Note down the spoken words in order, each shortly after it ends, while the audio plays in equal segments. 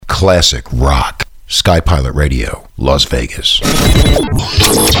classic rock. Skypilot Radio, Las Vegas.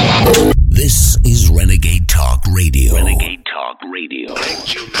 This is Renegade Talk Radio. Renegade Talk Radio.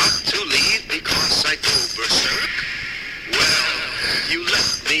 Begged you not to leave because I go berserk? Well, you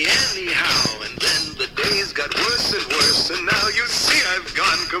left me anyhow, and then the days got worse and worse, and now you see I've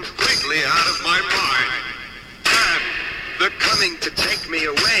gone completely out of my mind. And they're coming to take me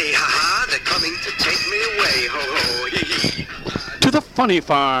away, ha-ha, they're coming to take me away, ho-ho, hee-hee. To the funny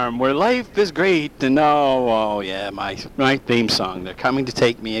farm where life is great and oh yeah, my theme song. They're coming to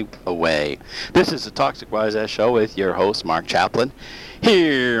take me away. This is the Toxic Wise Ass Show with your host, Mark Chaplin,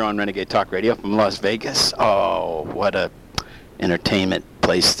 here on Renegade Talk Radio from Las Vegas. Oh, what a entertainment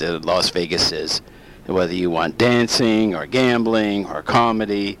place that Las Vegas is. Whether you want dancing or gambling or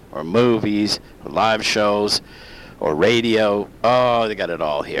comedy or movies or live shows or radio, oh, they got it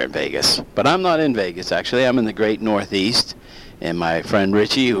all here in Vegas. But I'm not in Vegas, actually. I'm in the great Northeast. And my friend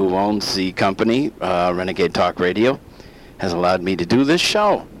Richie, who owns the company, Renegade Talk Radio, has allowed me to do this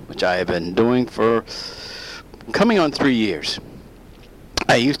show, which I have been doing for coming on 3 years.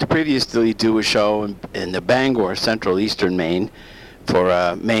 I used to previously do a show in the Bangor, Central Eastern Maine,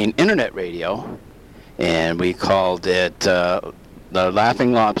 for Maine Internet Radio, and we called it the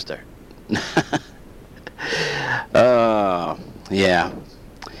Laughing Lobster. Yeah.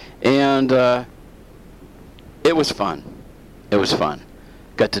 And it was fun. It was fun.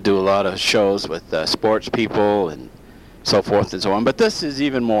 Got to do a lot of shows with sports people and so forth and so on. But this is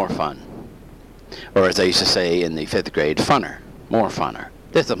even more fun. Or as I used to say in the 5th grade, funner. More funner.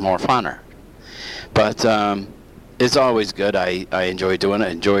 This is more funner. But it's always good. I enjoy doing it. I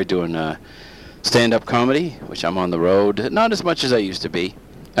enjoy doing stand-up comedy, which I'm on the road. Not as much as I used to be.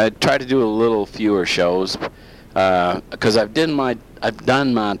 I try to do a little fewer shows because I've done my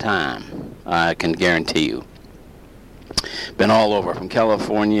time. I can guarantee you. Been all over, from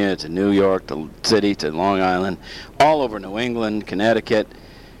California to New York to City to Long Island, all over New England, Connecticut,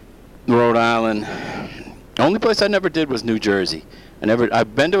 Rhode Island. The only place I never did was New Jersey.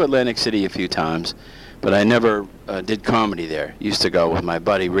 I've been to Atlantic City a few times, but I never did comedy there. Used to go with my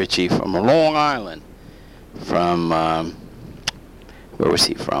buddy Richie from Long Island. From where was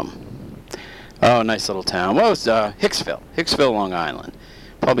he from? Oh, nice little town. Well, it was Hicksville, Long Island.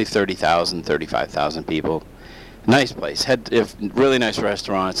 Probably 30,000, 35,000 people. Nice place. Had really nice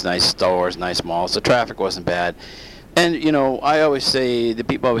restaurants, nice stores, nice malls. The traffic wasn't bad. And, you know, the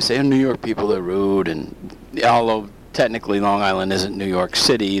people always say, oh, New York people are rude. And although technically Long Island isn't New York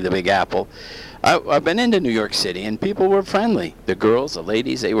City, the Big Apple, I've been into New York City, and people were friendly. The girls, the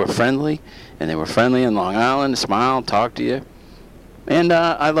ladies, they were friendly. And they were friendly in Long Island, smiled, talked to you. And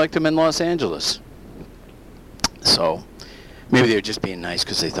I liked them in Los Angeles. So maybe they were just being nice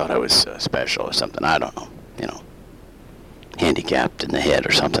because they thought I was special or something. I don't know. You know, handicapped in the head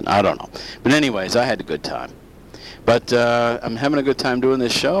or something. I don't know. But anyways, I had a good time. But I'm having a good time doing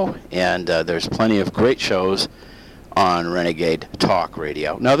this show, and there's plenty of great shows on Renegade Talk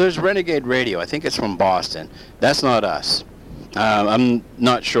Radio. Now, there's Renegade Radio. I think it's from Boston. That's not us. I'm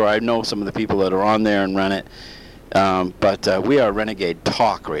not sure. I know some of the people that are on there and run it. But we are Renegade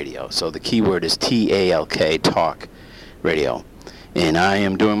Talk Radio. So the keyword is T-A-L-K, Talk Radio. And I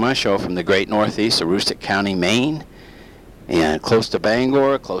am doing my show from the great Northeast, Aroostook County, Maine, and close to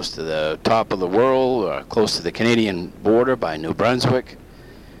Bangor, close to the top of the world, close to the Canadian border by New Brunswick.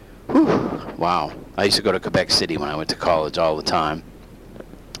 Whew, wow. I used to go to Quebec City when I went to college all the time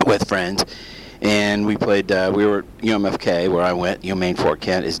with friends. And we played, we were at UMFK, where I went. UMaine Fort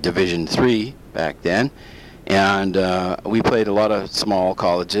Kent is Division III back then. And we played a lot of small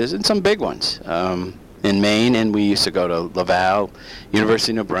colleges and some big ones. In Maine, and we used to go to Laval,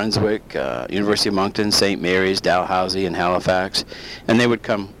 University of New Brunswick, University of Moncton, St. Mary's, Dalhousie, and Halifax, and they would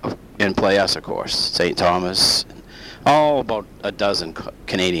come and play us, of course, St. Thomas, all about a dozen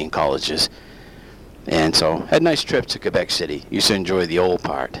Canadian colleges. And so, had a nice trip to Quebec City. Used to enjoy the old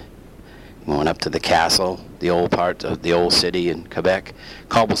part. Going up to the castle, the old part of the old city in Quebec,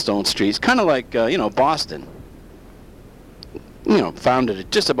 cobblestone streets, kind of like, Boston. Founded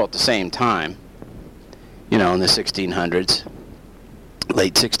at just about the same time. In the 1600s,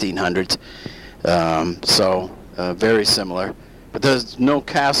 late 1600s. Very similar. But there's no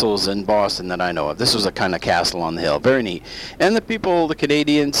castles in Boston that I know of. This was a kind of castle on the hill. Very neat. And the people, the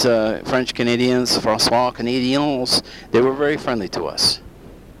Canadians, French Canadians, François Canadiens, they were very friendly to us.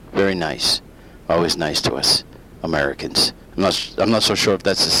 Very nice. Always nice to us, Americans. I'm not so sure if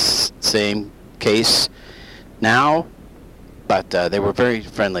that's the same case now, but they were very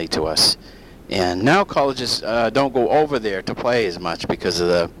friendly to us. And now colleges don't go over there to play as much because of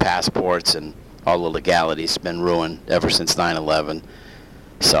the passports and all the legalities been ruined ever since 9/11.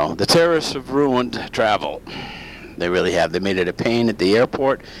 So the terrorists have ruined travel. They really have. They made it a pain at the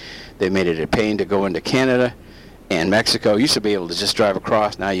airport. They made it a pain to go into Canada and Mexico. You used to be able to just drive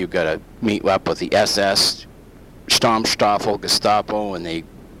across. Now you've got to meet up with the SS, Sturmstaffel, Gestapo, and they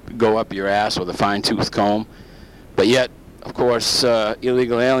go up your ass with a fine-tooth comb. But yet, of course,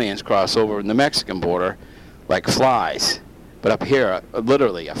 illegal aliens cross over the Mexican border like flies. But up here,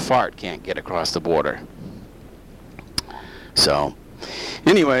 literally, a fart can't get across the border. So,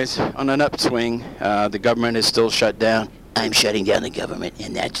 anyways, on an upswing, the government is still shut down. I'm shutting down the government,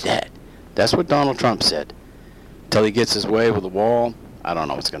 and that's that. That's what Donald Trump said. Until he gets his way with the wall, I don't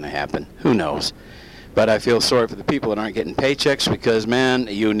know what's going to happen. Who knows? But I feel sorry for the people that aren't getting paychecks because, man,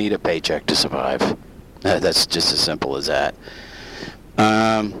 you need a paycheck to survive. That's just as simple as that.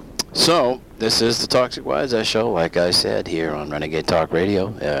 So, this is the Toxic Wise Ass Show, like I said, here on Renegade Talk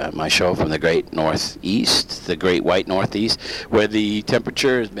Radio. My show from the great Northeast, the great white Northeast, where the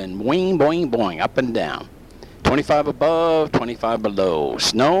temperature has been boing, boing, boing, up and down. 25 above, 25 below.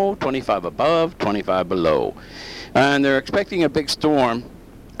 Snow, 25 above, 25 below. And they're expecting a big storm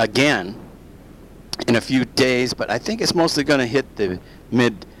again in a few days, but I think it's mostly going to hit the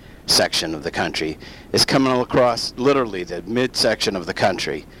mid-section of the country. It's coming across literally the mid-section of the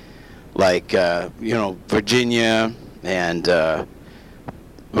country, like, Virginia and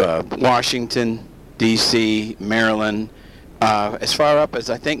Washington, D.C., Maryland, as far up as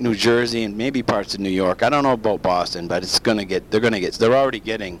I think New Jersey and maybe parts of New York. I don't know about Boston, but they're already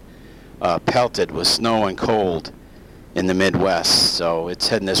getting pelted with snow and cold in the Midwest, so it's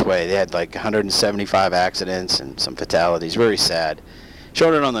heading this way. They had like 175 accidents and some fatalities. Very sad.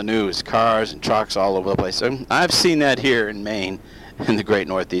 Showed it on the news, cars and trucks all over the place. So I've seen that here in Maine, in the great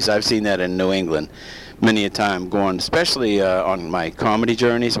Northeast. I've seen that in New England many a time, going especially on my comedy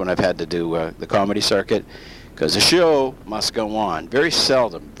journeys when I've had to do the comedy circuit, because the show must go on. Very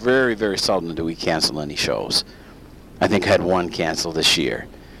seldom, very, very seldom do we cancel any shows. I think I had one canceled this year.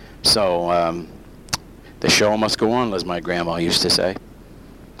 So the show must go on, as my grandma used to say.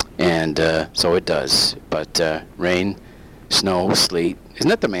 And so it does. But rain, snow, sleet. Isn't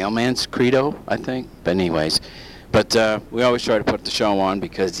that the mailman's credo, I think? But anyways. But we always try to put the show on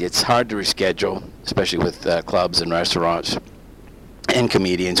because it's hard to reschedule, especially with clubs and restaurants and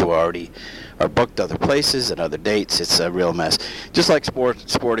comedians who already are booked other places and other dates. It's a real mess. Just like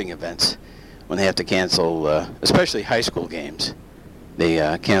sporting events, when they have to cancel, especially high school games. They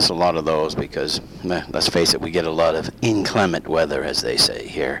cancel a lot of those because, let's face it, we get a lot of inclement weather, as they say,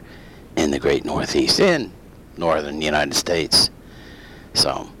 here in the great Northeast and northern United States.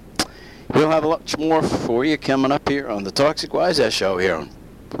 So, we'll have a lot more for you coming up here on the Toxic Wise Ass Show here on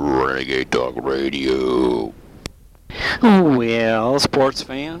Renegade Talk Radio. Well, sports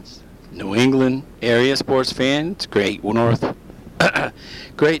fans, New England area sports fans, great Northeast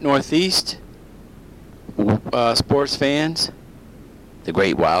sports fans, the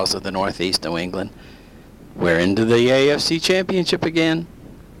great Wilds of the Northeast, New England. We're into the AFC Championship again.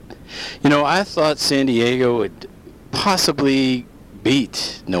 You know, I thought San Diego would possibly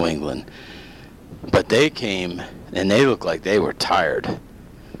beat New England, but they came and they looked like they were tired.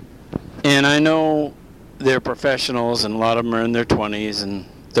 And I know they're professionals and a lot of them are in their 20s and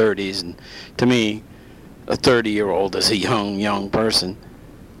 30s, and to me, a 30-year-old is a young person.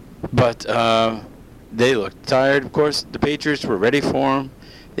 But they looked tired. Of course, the Patriots were ready for them.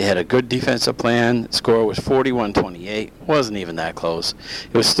 They had a good defensive plan. The score was 41-28. It wasn't even that close.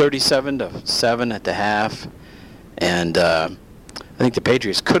 It was 37-7 at the half. And I think the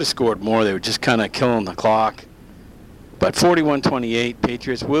Patriots could have scored more. They were just kind of killing the clock. But 41-28,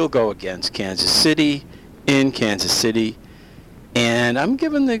 Patriots will go against Kansas City in Kansas City. And I'm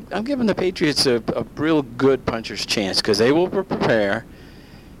giving the Patriots a real good puncher's chance because they will prepare.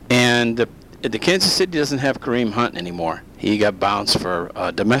 And the Kansas City doesn't have Kareem Hunt anymore. He got bounced for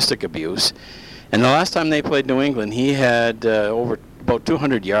domestic abuse. And the last time they played New England, he had over about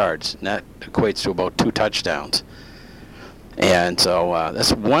 200 yards, and that equates to about 2 touchdowns. And so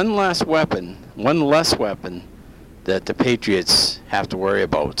that's one less weapon that the Patriots have to worry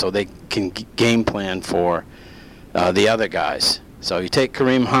about, so they can game plan for the other guys. So you take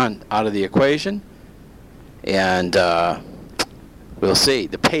Kareem Hunt out of the equation, and we'll see.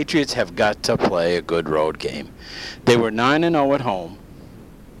 The Patriots have got to play a good road game. They were 9-0 at home,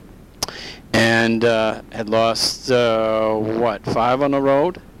 and had lost 5 on the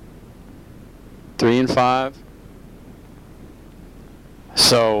road, 3-5.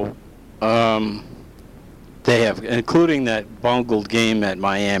 So they have, including that bungled game at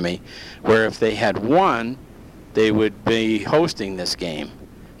Miami, where if they had won, they would be hosting this game.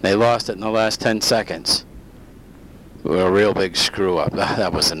 They lost it in the last 10 seconds. A real big screw up.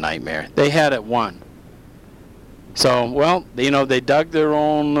 That was a nightmare. They had it won. So, well, they dug their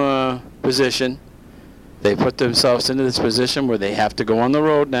own position. They put themselves into this position where they have to go on the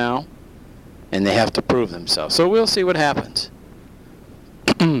road now, and they have to prove themselves. So we'll see what happens.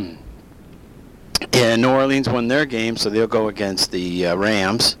 And New Orleans won their game, so they'll go against the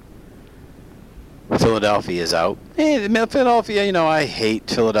Rams. Philadelphia is out. Hey, Philadelphia, I hate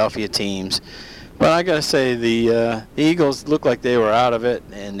Philadelphia teams. But I got to say, the Eagles looked like they were out of it,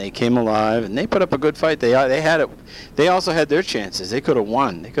 and they came alive, and they put up a good fight. They had it. They also had their chances. They could have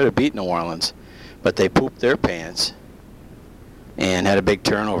won. They could have beat New Orleans. But they pooped their pants and had a big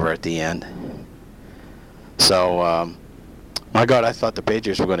turnover at the end. So, my God, I thought the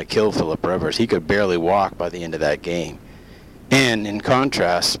Patriots were going to kill Phillip Rivers. He could barely walk by the end of that game. And in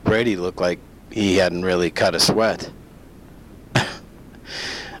contrast, Brady looked like he hadn't really cut a sweat.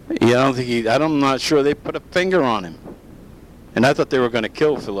 I'm not sure they put a finger on him. And I thought they were going to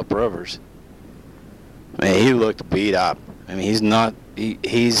kill Phillip Rivers. I mean, he looked beat up. I mean, he's not,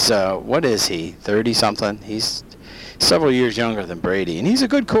 he's what is he, 30-something? He's several years younger than Brady. And he's a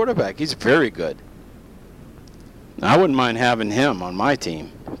good quarterback. He's very good. I wouldn't mind having him on my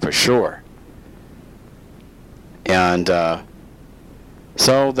team, for sure. And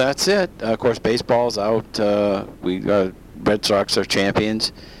so that's it. Of course, baseball's out. Red Sox are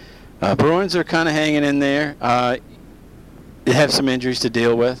champions. Bruins are kind of hanging in there. They have some injuries to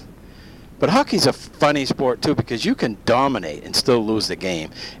deal with. But hockey's a funny sport, too, because you can dominate and still lose the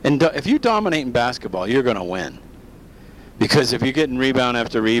game. And if you dominate in basketball, you're going to win. Because if you're getting rebound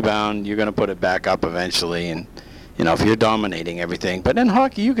after rebound, you're going to put it back up eventually. And, if you're dominating everything. But in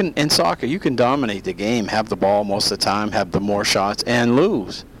hockey, in soccer, you can dominate the game, have the ball most of the time, have the more shots, and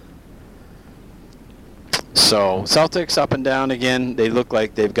lose. So Celtics up and down again. They look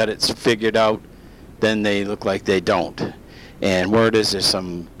like they've got it figured out. Then they look like they don't. And word is there's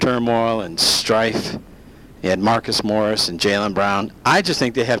some turmoil and strife. You had Marcus Morris and Jaylen Brown. I just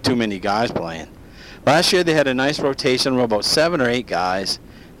think they have too many guys playing. Last year they had a nice rotation of about 7 or 8 guys.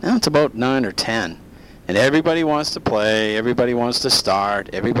 Now it's about 9 or 10. And everybody wants to play. Everybody wants to start.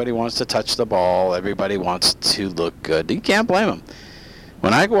 Everybody wants to touch the ball. Everybody wants to look good. You can't blame them.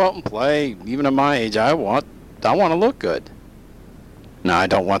 When I go out and play, even at my age, I want to look good. Now, I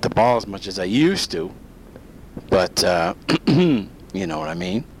don't want the ball as much as I used to, but you know what I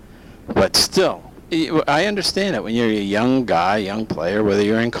mean. But still, I understand it. When you're a young guy, young player, whether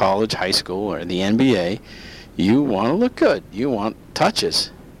you're in college, high school, or the NBA, you want to look good. You want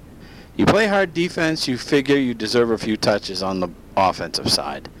touches. You play hard defense, you figure you deserve a few touches on the offensive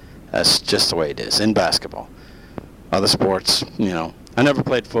side. That's just the way it is in basketball. Other sports, I never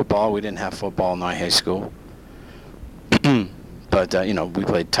played football. We didn't have football in my high school. But, we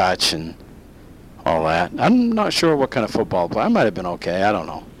played touch and all that. I'm not sure what kind of football play. I might have been okay. I don't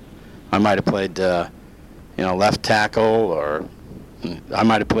know. I might have played, left tackle, or I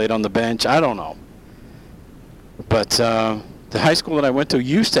might have played on the bench. I don't know. But the high school that I went to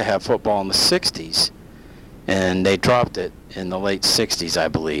used to have football in the 60s, and they dropped it in the late 60s, I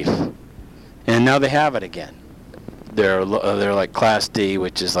believe. And now they have it again. They're like Class D,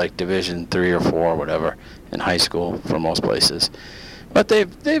 which is like Division 3 or 4 or whatever in high school for most places. But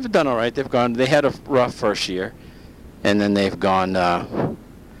they've done all right. They had a rough first year, and then they've gone to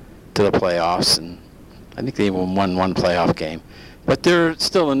the playoffs, and I think they even won one playoff game. But they're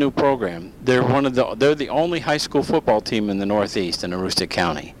still a new program. They're the only high school football team in the Northeast in Aroostook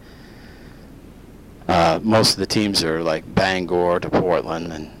County. Most of the teams are like Bangor to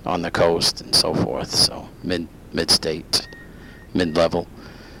Portland and on the coast and so forth. So mid-state, mid-level.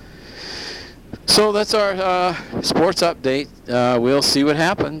 So that's our sports update. We'll see what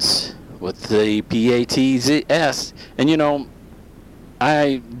happens with the PATS. And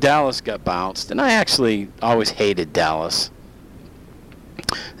Dallas got bounced, and I actually always hated Dallas.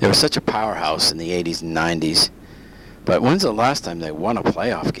 They were such a powerhouse in the 80s and 90s. But when's the last time they won a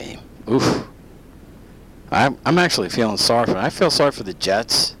playoff game? Oof. I'm actually feeling sorry for them. I feel sorry for the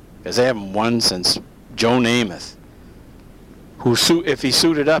Jets because they haven't won since Joe Namath, who, if he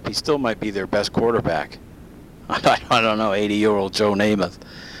suited up, he still might be their best quarterback. I don't know, 80-year-old Joe Namath.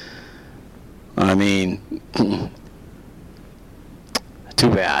 I mean, too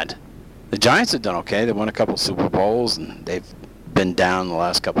bad. The Giants have done okay. They won a couple Super Bowls, and they've been down the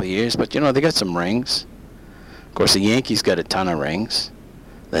last couple of years. But, they got some rings. Of course, the Yankees got a ton of rings.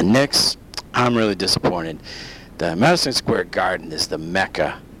 The Knicks, I'm really disappointed. The Madison Square Garden is the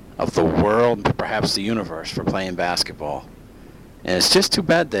mecca of the world, and perhaps the universe, for playing basketball. And it's just too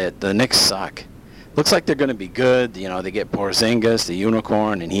bad that the Knicks suck. looks like they're going to be good. You know, they get Porzingis, the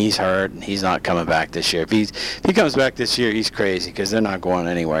unicorn, and he's hurt, and he's not coming back this year. If he comes back this year, he's crazy because they're not going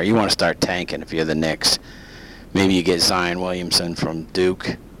anywhere. You want to start tanking if you're the Knicks. Maybe you get Zion Williamson from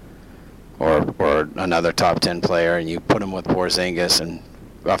Duke or another top 10 player, and you put him with Porzingis and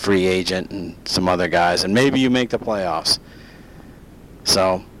a free agent and some other guys, and maybe you make the playoffs.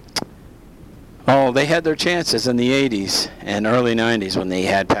 So, they had their chances in the 80s and early 90s when they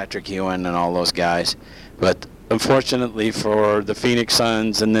had Patrick Ewing and all those guys. But unfortunately for the Phoenix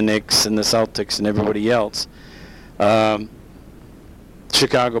Suns and the Knicks and the Celtics and everybody else,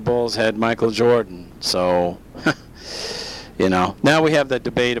 Chicago Bulls had Michael Jordan. So, you know, now we have that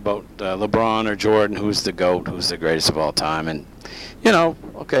debate about LeBron or Jordan, who's the GOAT, who's the greatest of all time. And, you know,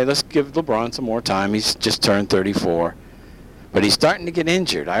 okay, let's give LeBron some more time. He's just turned 34. But he's starting to get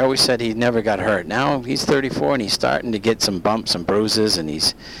injured. I always said he never got hurt. Now he's 34 and he's starting to get some bumps and bruises. And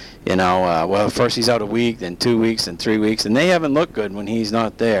he's, you know, well, first he's out a week, then 2 weeks, then 3 weeks. And they haven't looked good when he's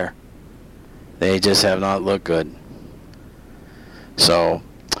not there. They just have not looked good. So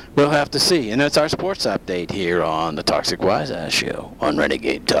we'll have to see. And that's our sports update here on the Toxic Wise Ass Show on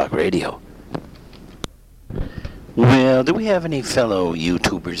Renegade Talk Radio. Well, do we have any fellow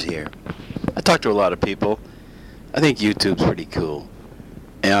YouTubers here? I talked to a lot of people. I think YouTube's pretty cool.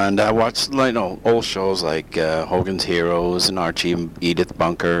 And I watched, you know, old shows like Hogan's Heroes and Archie and Edith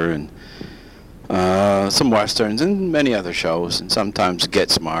Bunker and some Westerns and many other shows. And sometimes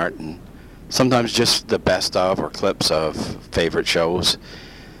Get Smart and sometimes just the best of or clips of favorite shows.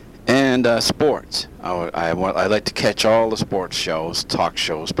 And sports. I like to catch all the sports shows, talk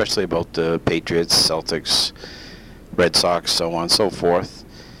shows, especially about the Patriots, Celtics, Red Sox, so on and so forth.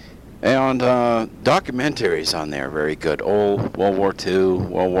 And documentaries on there, very good. Old World War II,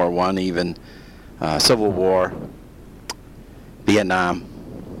 World War I even, Civil War, Vietnam,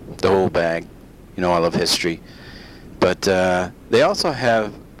 the whole bag. You know, I love history. But they also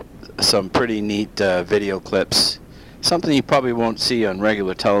have some pretty neat video clips, something you probably won't see on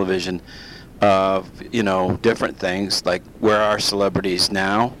regular television of, you know, different things, like where are celebrities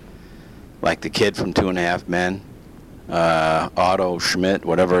now, like the kid from 2.5 Men. Otto Schmidt,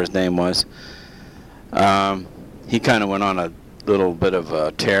 whatever his name was. He kind of went on a little bit of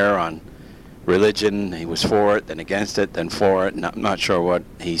a tear on religion. He was for it, then against it, then for it. I'm not sure what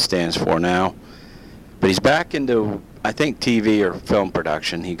he stands for now. But he's back into, I think, TV or film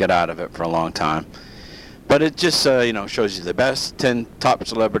production. He got out of it for a long time. But it just, you know, shows you the best 10 top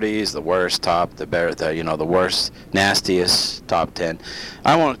celebrities, the worst top, the better, you know, the worst, nastiest top 10.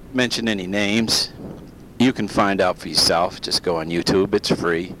 I won't mention any names. You can find out for yourself. Just go on YouTube. It's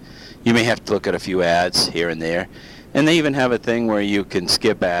free. You may have to look at a few ads here and there. And they even have a thing where you can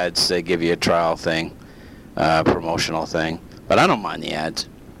skip ads. They give you a trial thing, promotional thing. But I don't mind the ads.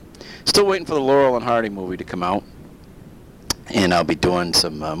 Still waiting for the Laurel and Hardy movie to come out. And I'll be doing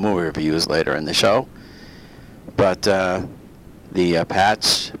some movie reviews later in the show. But the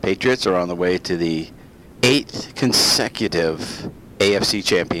Patriots are on the way to the 8th consecutive AFC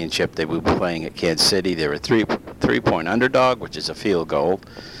Championship. They will be playing at Kansas City. They're a three-point underdog, which is a field goal.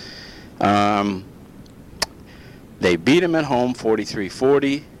 They beat them at home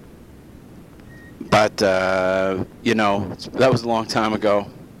 43-40. But, you know, that was a long time ago.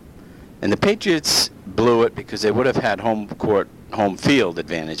 And the Patriots blew it because they would have had home field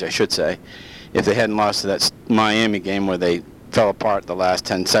advantage, I should say, if they hadn't lost to that Miami game where they fell apart the last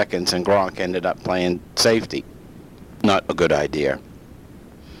 10 seconds and Gronk ended up playing safety. Not a good idea.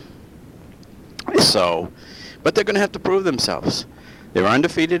 So, but they're going to have to prove themselves. They're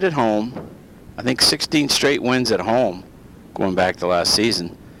undefeated at home. I think 16 straight wins at home, going back to last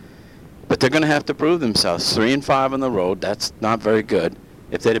season. But they're going to have to prove themselves. 3-5 on the road. That's not very good.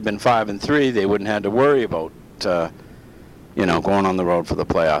 If they'd have been 5-3, they wouldn't have to worry about, you know, going on the road for the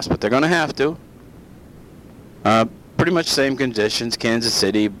playoffs. But they're going to have to. Pretty much same conditions. Kansas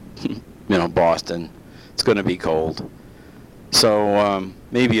City, you know, Boston. It's going to be cold. So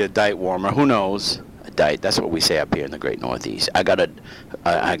maybe a dite warmer. Who knows? A dite. That's what we say up here in the Great Northeast. I got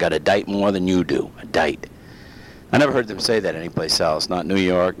a dite more than you do. A dite. I never heard them say that anyplace else. Not New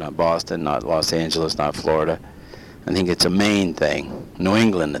York, not Boston, not Los Angeles, not Florida. I think it's a Maine thing. New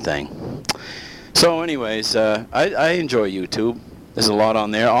England thing. So anyways, I enjoy YouTube. There's a lot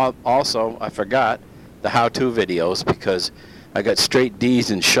on there. Also, I forgot the how-to videos because I got straight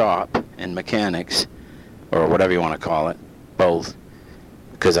D's in shop and mechanics, or whatever you want to call it. Both,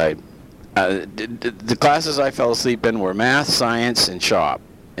 because the classes I fell asleep in were math, science, and shop,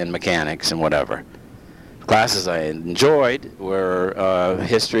 and mechanics, and whatever. Classes I enjoyed were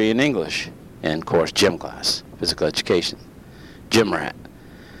history and English, and of course gym class, physical education, gym rat.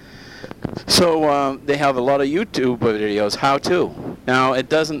 So they have a lot of YouTube videos, how to. Now it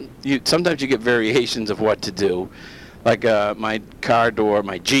doesn't. Sometimes you get variations of what to do, like my car door,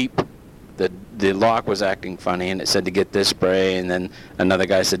 my Jeep. The lock was acting funny, and it said to get this spray, and then another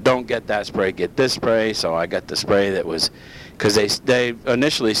guy said, don't get that spray, get this spray. So I got the spray that was, because they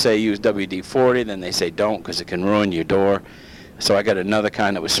initially say use WD-40, then they say don't because it can ruin your door. So I got another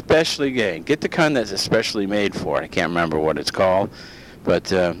kind that was specially made. Get the kind that's especially made for it. I can't remember what it's called,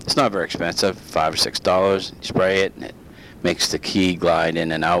 but it's not very expensive, $5 or $6. You spray it, and it makes the key glide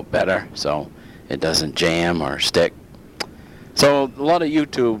in and out better, so it doesn't jam or stick. So a lot of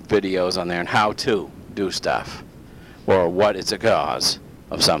YouTube videos on there on how to do stuff, or what is the cause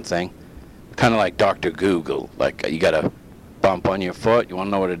of something. Kind of like Dr. Google. Like you got a bump on your foot, you want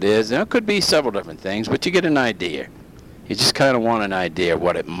to know what it is. And it could be several different things, but you get an idea. You just kind of want an idea of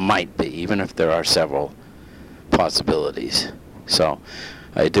what it might be, even if there are several possibilities. So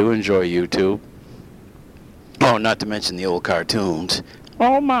I do enjoy YouTube. Oh, not to mention the old cartoons.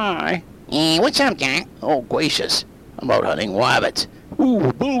 Oh my. What's up, Jack? Oh, gracious. I'm out hunting rabbits.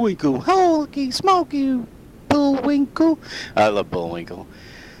 Ooh, Bullwinkle. Holy smoky, Bullwinkle. I love Bullwinkle.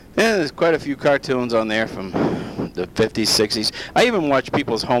 Yeah, there's quite a few cartoons on there from the 50s, 60s. I even watch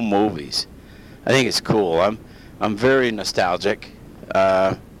people's home movies. I think it's cool. I'm very nostalgic.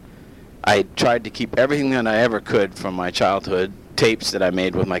 I tried to keep everything that I ever could from my childhood. Tapes that I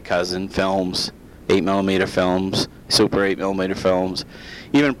made with my cousin, films, 8mm films, Super 8mm films,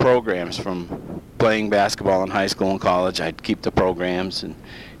 even programs from playing basketball in high school and college. I'd keep the programs, and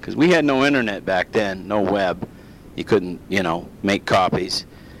because we had no internet back then, no web, you couldn't, make copies.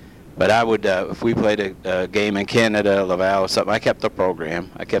 But I would, if we played a game in Canada, Laval or something, I kept the program.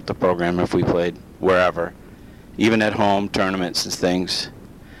 If we played wherever, even at home, tournaments and things.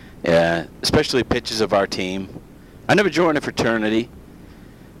 Especially pictures of our team. I never joined a fraternity.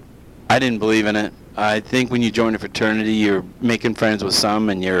 I didn't believe in it. I think when you join a fraternity, you're making friends with some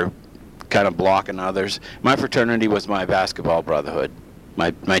and you're kind of blocking others. My fraternity was my basketball brotherhood,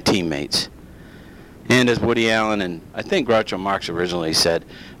 my teammates. And as Woody Allen and I think Groucho Marx originally said,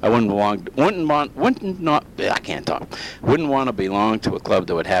 I wouldn't want to belong to a club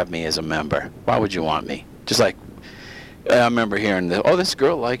that would have me as a member. Why would you want me? Just like I remember hearing, this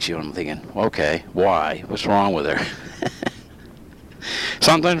girl likes you. I'm thinking, okay, why? What's wrong with her?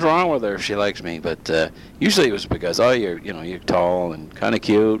 Something's wrong with her if she likes me, but usually it was because, you're tall and kind of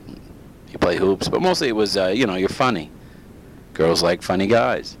cute, you play hoops, but mostly it was, you're funny. Girls like funny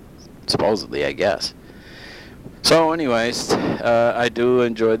guys, supposedly, I guess. So anyways, I do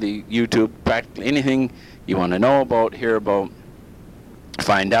enjoy the YouTube, practically anything you want to know about, hear about,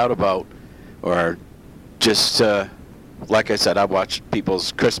 find out about, or just, like I said, I watch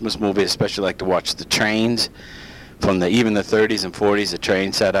people's Christmas movies, especially like to watch the trains. From even the 30s and 40s, the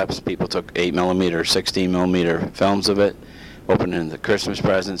train setups, people took 8mm, 16mm films of it, opening the Christmas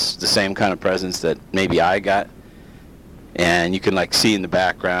presents, the same kind of presents that maybe I got. And you can see in the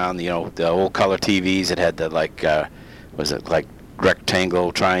background, the old color TVs that had the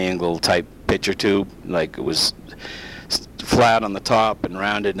rectangle, triangle type picture tube, like it was flat on the top and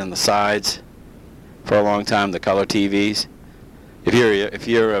rounded on the sides. For a long time, the color TVs. If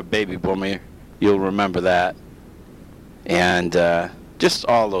you're a baby boomer, you'll remember that. And just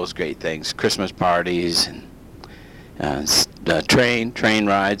all those great things, Christmas parties and train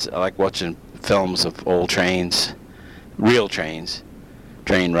rides. I like watching films of old trains, real trains,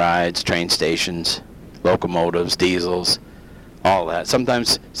 train rides, train stations, locomotives, diesels, all that.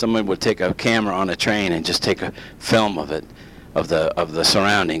 Sometimes someone would take a camera on a train and just take a film of it, of the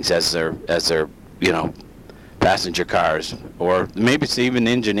surroundings as they're passenger cars, or maybe it's even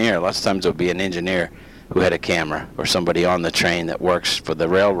an engineer. Lots of times it would be an engineer who had a camera, or somebody on the train that works for the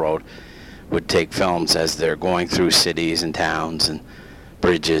railroad would take films as they're going through cities and towns and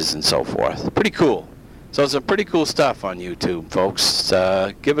bridges and so forth. Pretty cool. So it's some pretty cool stuff on YouTube, folks.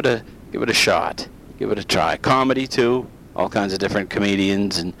 Give it a shot. Give it a try. Comedy too. All kinds of different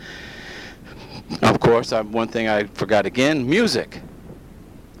comedians, and of course, one thing I forgot again: music.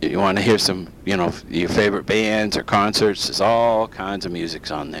 You want to hear some, your favorite bands or concerts? There's all kinds of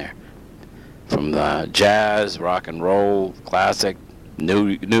music's on there. From the jazz, rock and roll, classic,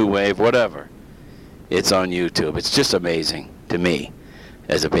 new wave, whatever. It's on YouTube. It's just amazing to me,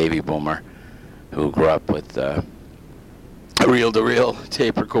 as a baby boomer who grew up with a reel-to-reel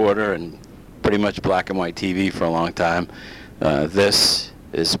tape recorder and pretty much black and white TV for a long time. This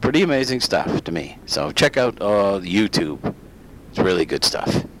is pretty amazing stuff to me. So check out YouTube. It's really good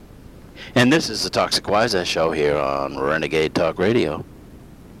stuff. And this is the Toxic Wise Ass Show here on Renegade Talk Radio.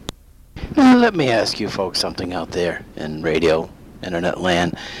 Now, let me ask you folks something out there in radio, internet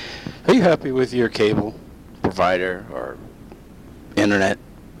land. Are you happy with your cable provider or internet?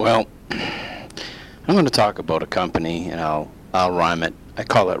 Well, I'm going to talk about a company, and I'll rhyme it. I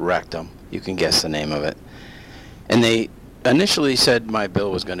call it Rectum. You can guess the name of it. And they initially said my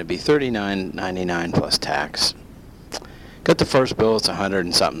bill was going to be $39.99 plus tax. Got the first bill, it's $100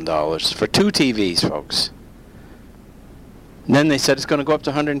 and something for 2 TVs, folks. And then they said it's going to go up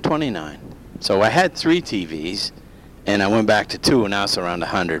to $129. So I had 3 TVs, and I went back to 2, and now it's around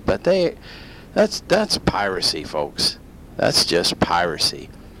 $100. But that's piracy, folks. That's just piracy.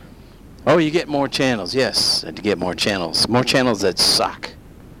 Oh, you get more channels. Yes, and you get more channels. More channels that suck.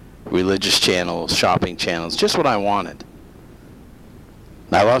 Religious channels, shopping channels, just what I wanted.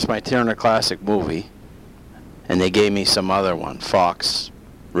 I lost my Turner Classic Movie, and they gave me some other one, Fox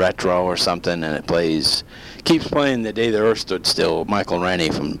Retro or something, and it keeps playing The Day the Earth Stood Still, Michael Rennie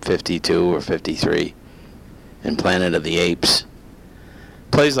from 52 or 53, and Planet of the Apes.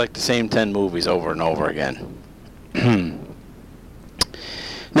 Plays like the same 10 movies over and over again.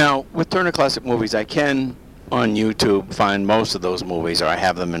 Now, with Turner Classic Movies, I can, on YouTube, find most of those movies, or I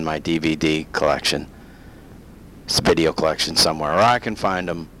have them in my DVD collection. It's a video collection somewhere, or I can find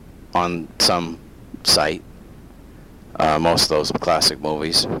them on some site. Most of those classic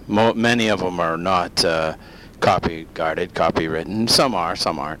movies. Many of them are not copyrighted, copywritten. Some are,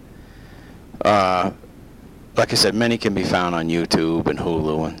 some aren't. Like I said, many can be found on YouTube and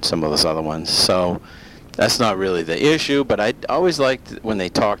Hulu and some of those other ones. So that's not really the issue, but I always liked when they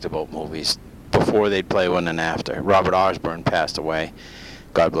talked about movies before they'd play one and after. Robert Osborne passed away.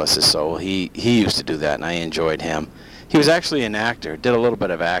 God bless his soul. He used to do that, and I enjoyed him. He was actually an actor, did a little bit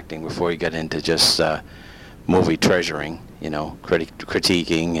of acting before he got into just movie treasuring,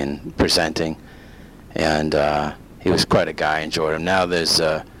 critiquing and presenting. And he was quite a guy. I enjoyed him. Now there's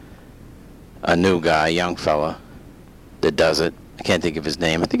a new guy, a young fella, that does it. I can't think of his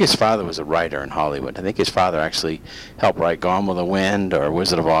name. I think his father was a writer in Hollywood. I think his father actually helped write Gone with the Wind or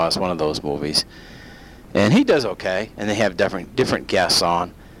Wizard of Oz, one of those movies. And he does okay, and they have different guests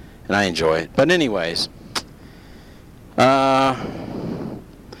on, and I enjoy it. But anyways, and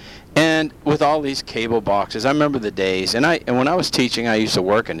with all these cable boxes, I remember the days, and when I was teaching, I used to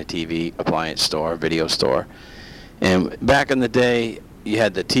work in a TV appliance store, video store. And back in the day, you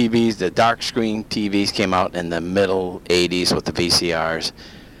had the TVs, the dark screen TVs came out in the middle 80s with the VCRs,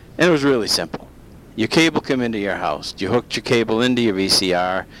 and it was really simple. Your cable came into your house. You hooked your cable into your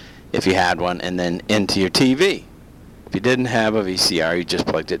VCR, if you had one, and then into your TV. If you didn't have a VCR, you just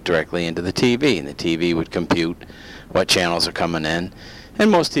plugged it directly into the TV, and the TV would compute what channels are coming in.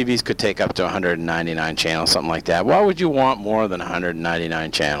 And most TVs could take up to 199 channels, something like that. Why would you want more than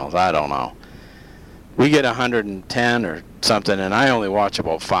 199 channels? I don't know. We get 110 or something, and I only watch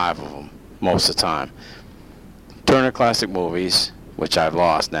about 5 of them most of the time. Turner Classic Movies, which I've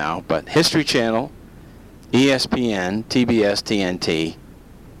lost now, but History Channel, ESPN, TBS, TNT,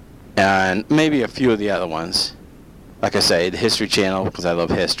 and maybe a few of the other ones. Like I say, the History Channel, because I love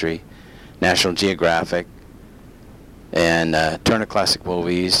history, National Geographic, and Turner Classic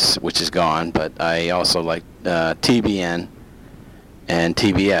Movies, which is gone, but I also like TBN and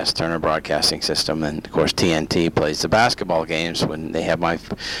TBS, Turner Broadcasting System, and of course TNT plays the basketball games when they have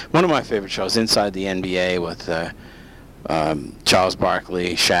one of my favorite shows, Inside the NBA, with Charles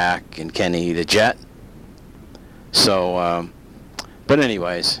Barkley, Shaq, and Kenny the Jet. So, but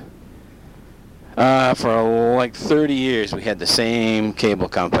anyways, for like 30 years we had the same cable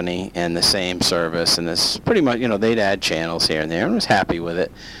company and the same service, and this pretty much, they'd add channels here and there, and I was happy with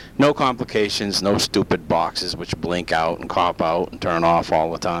it. No complications, no stupid boxes which blink out and cop out and turn off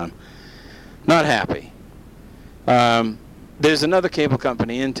all the time. Not happy. There's another cable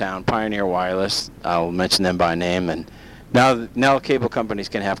company in town, Pioneer Wireless. I'll mention them by name, and now cable companies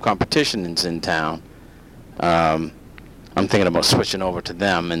can have competitions in town. I'm thinking about switching over to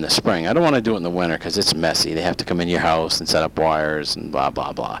them in the spring. I don't want to do it in the winter because it's messy. They have to come in your house and set up wires and blah,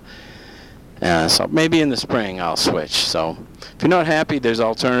 blah, blah. So maybe in the spring I'll switch. So if you're not happy, there's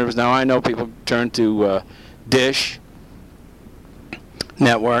alternatives. Now I know people turn to Dish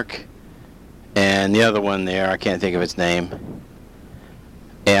Network and the other one there, I can't think of its name.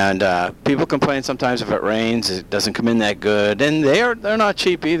 And people complain sometimes if it rains, it doesn't come in that good. And they're not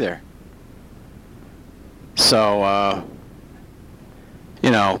cheap either. So, a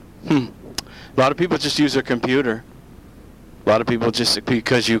lot of people just use their computer. A lot of people just,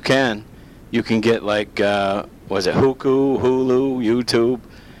 because you can get like, Hulu, YouTube,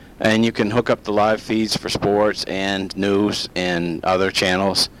 and you can hook up the live feeds for sports and news and other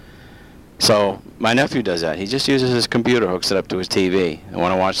channels. So my nephew does that. He just uses his computer, hooks it up to his TV. I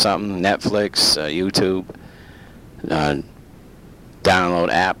want to watch something, Netflix, YouTube, download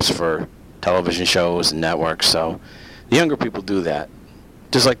apps for television shows and networks. So the younger people do that.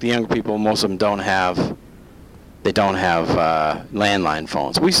 Just like the younger people, most of them don't have landline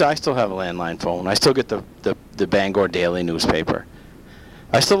phones. I still have a landline phone. I still get the Bangor Daily newspaper.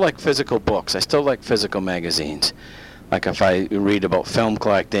 I still like physical books. I still like physical magazines. Like if I read about film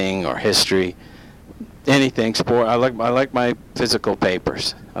collecting or history, anything, sport, I like my physical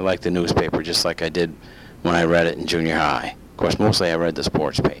papers. I like the newspaper just like I did when I read it in junior high. Of course, mostly I read the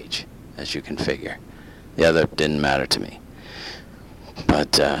sports page, as you can figure. The other didn't matter to me.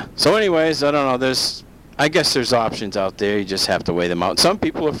 But, so anyways, I don't know, I guess there's options out there. You just have to weigh them out. Some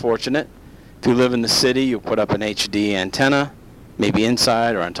people are fortunate. If you live in the city, you put up an HD antenna, maybe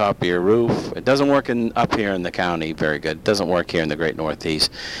inside or on top of your roof. It doesn't work up here in the county very good. It doesn't work here in the Great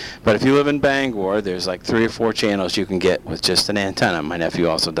Northeast. But if you live in Bangor, there's like 3 or 4 channels you can get with just an antenna. My nephew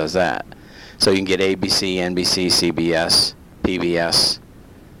also does that. So you can get ABC, NBC, CBS, PBS,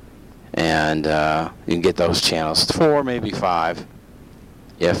 and you can get those channels, 4, maybe 5,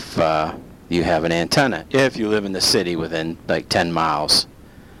 if you have an antenna. If you live in the city within like 10 miles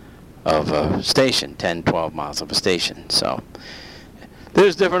of a station, 10, 12 miles of a station. So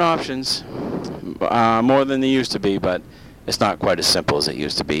there's different options, more than there used to be, but it's not quite as simple as it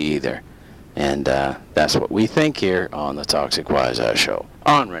used to be either. And that's what we think here on the Toxic Wise Ass Show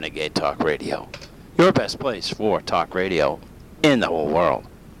on Renegade Talk Radio. Your best place for talk radio in the whole world.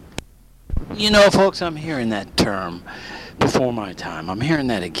 You know, folks, I'm hearing that term before my time. I'm hearing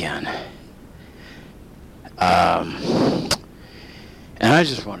that again. And I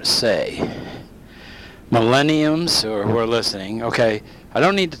just want to say, millenniums who are listening, okay, I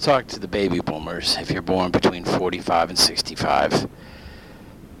don't need to talk to the baby boomers if you're born between 45 and 65.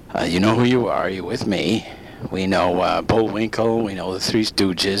 You know who you are. You're with me. We know Bullwinkle. We know the Three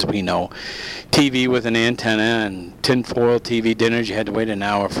Stooges. We know TV with an antenna and tinfoil TV dinners you had to wait an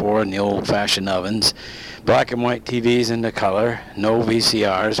hour for in the old-fashioned ovens. Black and white TVs into color. No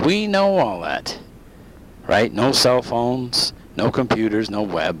VCRs. We know all that. Right? No cell phones. No computers. No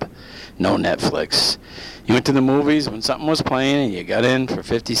web. No Netflix. You went to the movies when something was playing and you got in for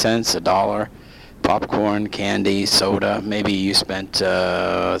 50 cents, $1. Popcorn, candy, soda. Maybe you spent $2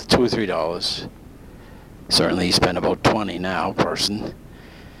 or $3. Certainly you spend about 20 now, person.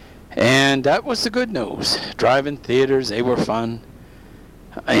 And that was the good news. Drive-in theaters, they were fun.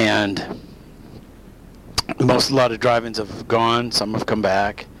 And a lot of drive-ins have gone. Some have come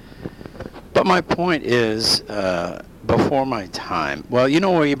back. But my point is, before my time, well, you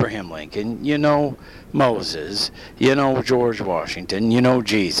know Abraham Lincoln, you know Moses, you know George Washington, you know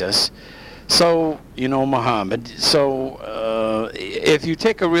Jesus. So, you know Muhammad. So, if you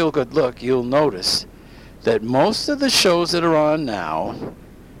take a real good look, you'll notice that most of the shows that are on now,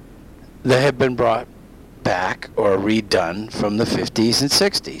 they have been brought back or redone from the 50s and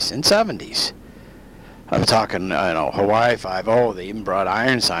 60s and 70s. I'm talking, Hawaii Five-0. They even brought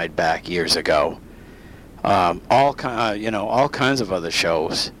Ironside back years ago. All kinds of other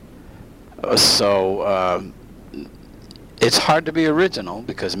shows. So it's hard to be original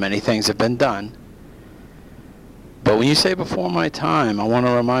because many things have been done. But when you say before my time, I want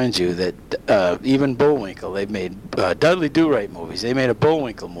to remind you that even Bullwinkle, they've made Dudley Do-Right movies. They made a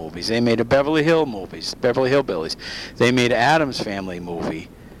Bullwinkle movies. They made a Beverly Hillbillies. They made Addams Family movie.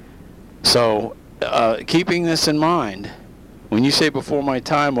 So keeping this in mind, when you say before my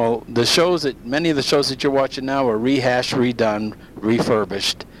time, well, many of the shows that you're watching now are rehashed, redone,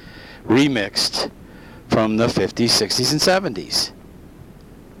 refurbished, remixed from the 50s, 60s, and 70s.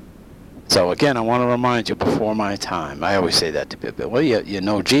 So again, I want to remind you, before my time. I always say that to people. Well, you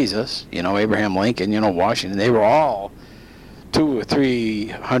know Jesus, you know Abraham Lincoln, you know Washington. They were all 200 or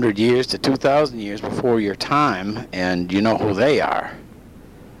 300 years to 2,000 years before your time, and you know who they are.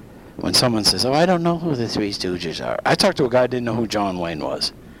 When someone says, oh, I don't know who the Three Stooges are. I talked to a guy who didn't know who John Wayne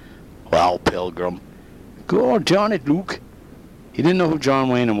was. Well, Pilgrim. Go on, Johnny Luke. He didn't know who John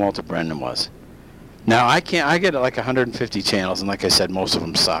Wayne and Walter Brennan was. Now, I get like 150 channels, and like I said, most of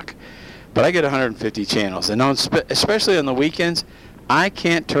them suck. But I get 150 channels, and especially on the weekends, I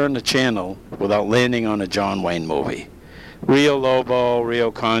can't turn the channel without landing on a John Wayne movie. Rio Lobo, Rio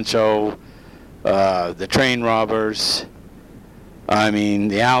Concho, The Train Robbers,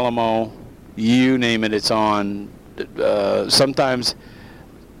 The Alamo, you name it, it's on. Sometimes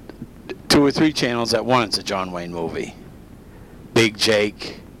 2 or 3 channels at once, a John Wayne movie. Big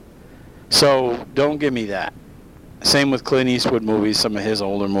Jake. So don't give me that. Same with Clint Eastwood movies, some of his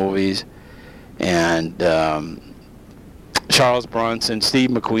older movies. And Charles Bronson,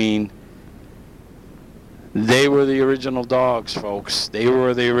 Steve McQueen. They were the original dogs, folks. They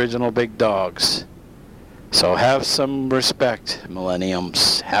were the original big dogs. So have some respect,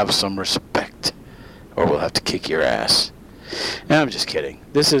 millenniums. Have some respect, or we'll have to kick your ass. And I'm just kidding.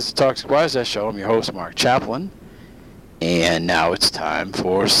 This is the Toxic Wise Ass Show. I'm your host, Mark Chaplin. And now it's time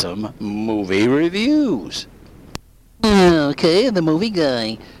for some movie reviews. Okay, the movie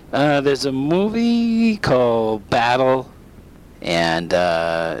guy. There's a movie called Battle, and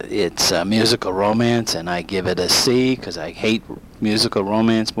it's a musical romance, and I give it a C because I hate musical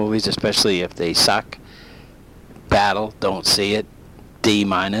romance movies, especially if they suck. Battle, don't see it. D-.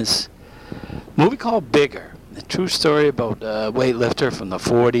 Movie called Bigger, a true story about a weightlifter from the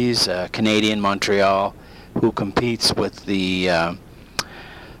 40s, Canadian Montreal, who competes with the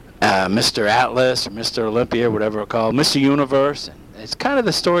Mr. Atlas or Mr. Olympia, whatever it's called, Mr. Universe. And it's kind of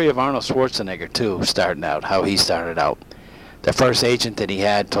the story of Arnold Schwarzenegger, too, starting out, how he started out. The first agent that he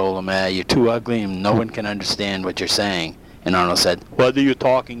had told him, you're too ugly and no one can understand what you're saying. And Arnold said, what are you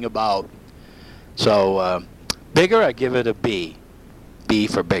talking about? So, Bigger, I give it a B. B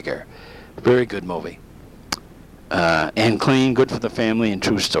for Bigger. Very good movie. And clean, good for the family, and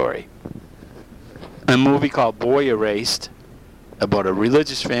true story. A movie called Boy Erased, about a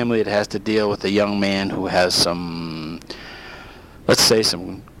religious family that has to deal with a young man who has some, let's say,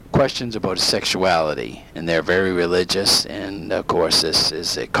 some questions about his sexuality. And they're very religious, and of course this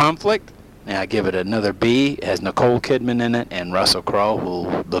is a conflict. And I give it another B. It has Nicole Kidman in it and Russell Crowe,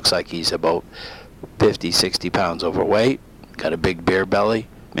 who looks like he's about 50, 60 pounds overweight, got a big beer belly.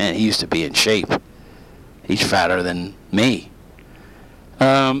 Man, he used to be in shape. He's fatter than me.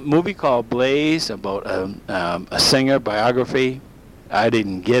 Movie called Blaze, about a singer biography. I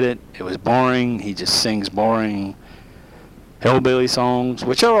didn't get it. It was boring. He just sings boring hillbilly songs,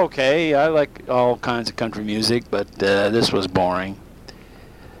 which are okay. I like all kinds of country music, but this was boring.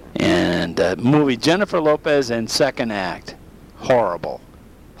 And movie Jennifer Lopez and Second Act. Horrible.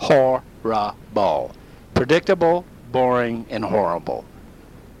 Horrible. Predictable, boring, and horrible.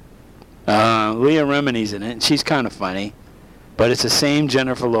 Leah Remini's in it, and she's kind of funny. But it's the same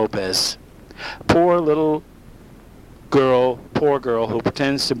Jennifer Lopez. Poor girl who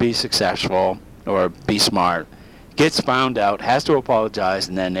pretends to be successful or be smart, gets found out, has to apologize,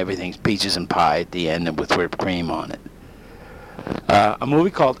 and then everything's peaches and pie at the end and with whipped cream on it. A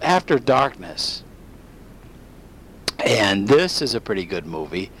movie called After Darkness. And this is a pretty good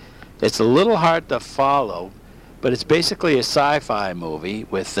movie. It's a little hard to follow, but it's basically a sci-fi movie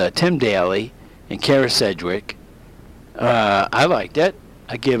with Tim Daly and Kara Sedgwick. I liked it.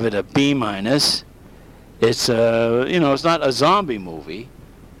 I give it a B-. It's it's not a zombie movie,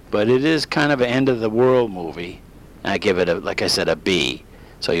 but it is kind of an end of the world movie. I give it like I said, a B.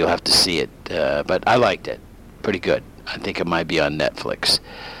 So you'll have to see it. But I liked it. Pretty good. I think it might be on Netflix.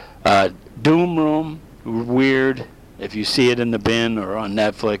 Doom Room, weird. If you see it in the bin or on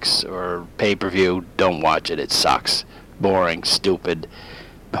Netflix or pay-per-view, don't watch it. It sucks. Boring, stupid,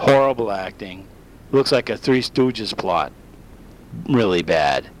 horrible acting. Looks like a Three Stooges plot. Really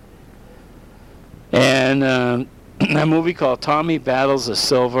bad. And a movie called Tommy Battles the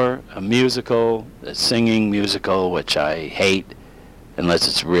Silver, a musical, a singing musical, which I hate, unless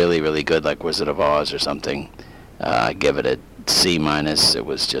it's really, really good, like Wizard of Oz or something. I give it a C-. It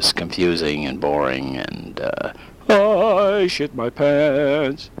was just confusing and boring, and I Shit My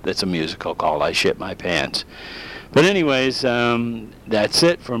Pants. That's a musical called I Shit My Pants. But anyways, that's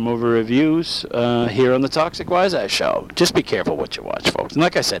it for movie reviews here on the Toxic Wise Ass Show. Just be careful what you watch, folks. And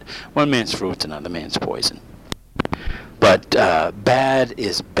like I said, one man's fruit's another man's poison. But bad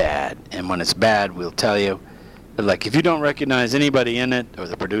is bad. And when it's bad, we'll tell you. Like, if you don't recognize anybody in it, or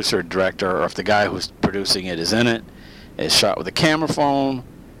the producer or director, or if the guy who's producing it is in it, it's shot with a camera phone.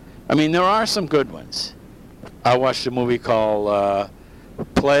 I mean, there are some good ones. I watched a movie called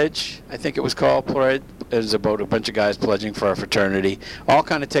Pledge. I think it was called Pledge. It was about a bunch of guys pledging for a fraternity. All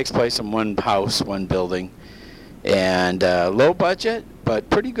kind of takes place in one house, one building. And low budget, but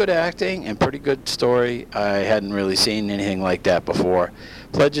pretty good acting and pretty good story. I hadn't really seen anything like that before.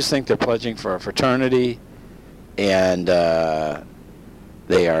 Pledges think they're pledging for a fraternity, and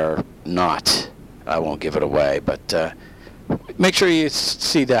they are not. I won't give it away, but make sure you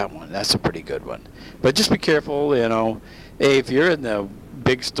see that one. That's a pretty good one. But just be careful, Hey, if you're in the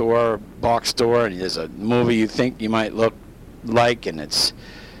big store, box store, and there's a movie you think you might look like, and it's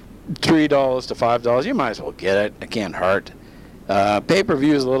 $3 to $5, you might as well get it. It can't hurt.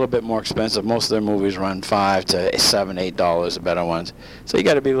 Pay-per-view is a little bit more expensive. Most of their movies run $5 to $7, $8, the better ones. So you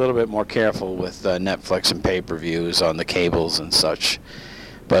got to be a little bit more careful with Netflix and pay-per-views on the cables and such.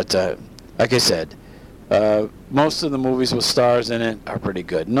 But like I said, most of the movies with stars in it are pretty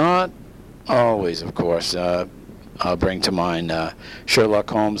good. Not always, of course. I'll bring to mind Sherlock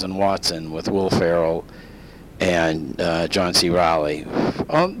Holmes and Watson with Will Ferrell and John C. Reilly.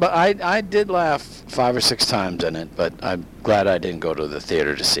 But I did laugh 5 or 6 times in it, but I'm glad I didn't go to the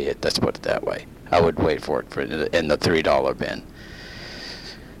theater to see it. Let's put it that way. I would wait for it in the $3 bin.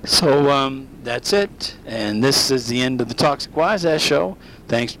 So that's it, and this is the end of the Toxic Wise Ass Show.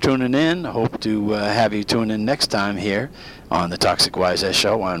 Thanks for tuning in. I hope to have you tune in next time here on the Toxic Wise Ass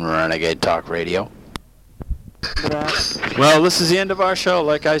Show on Renegade Talk Radio. Well, this is the end of our show,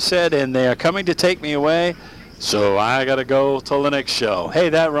 like I said, and they are coming to take me away, so I gotta go till the next show. Hey,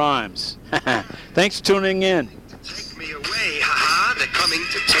 that rhymes. Thanks for tuning in. Take me away, ha-ha, they're coming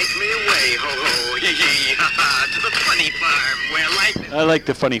to take me away, ho-ho, yee-yee, ha-ha, to the funny farm, where life is... I like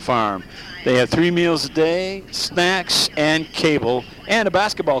the funny farm. They have 3 meals a day, snacks, and cable, and a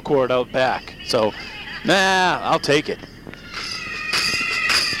basketball court out back. So, I'll take it. You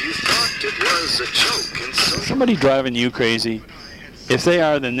thought it was a joke, and so... Somebody driving you crazy? If they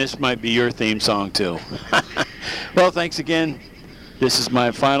are, then this might be your theme song, too. Well, thanks again. This is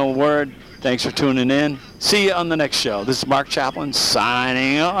my final word. Thanks for tuning in. See you on the next show. This is Mark Chaplin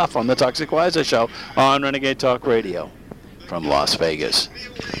signing off on the Toxic Wise Show on Renegade Talk Radio from Las Vegas.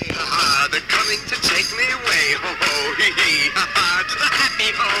 Ha-ha, they're coming to take me away, ho-ho, hee-hee, ha-ha, to the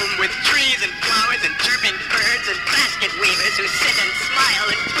happy home with trees and flowers and chirping birds and basket weavers who sit and smile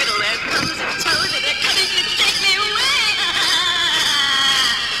and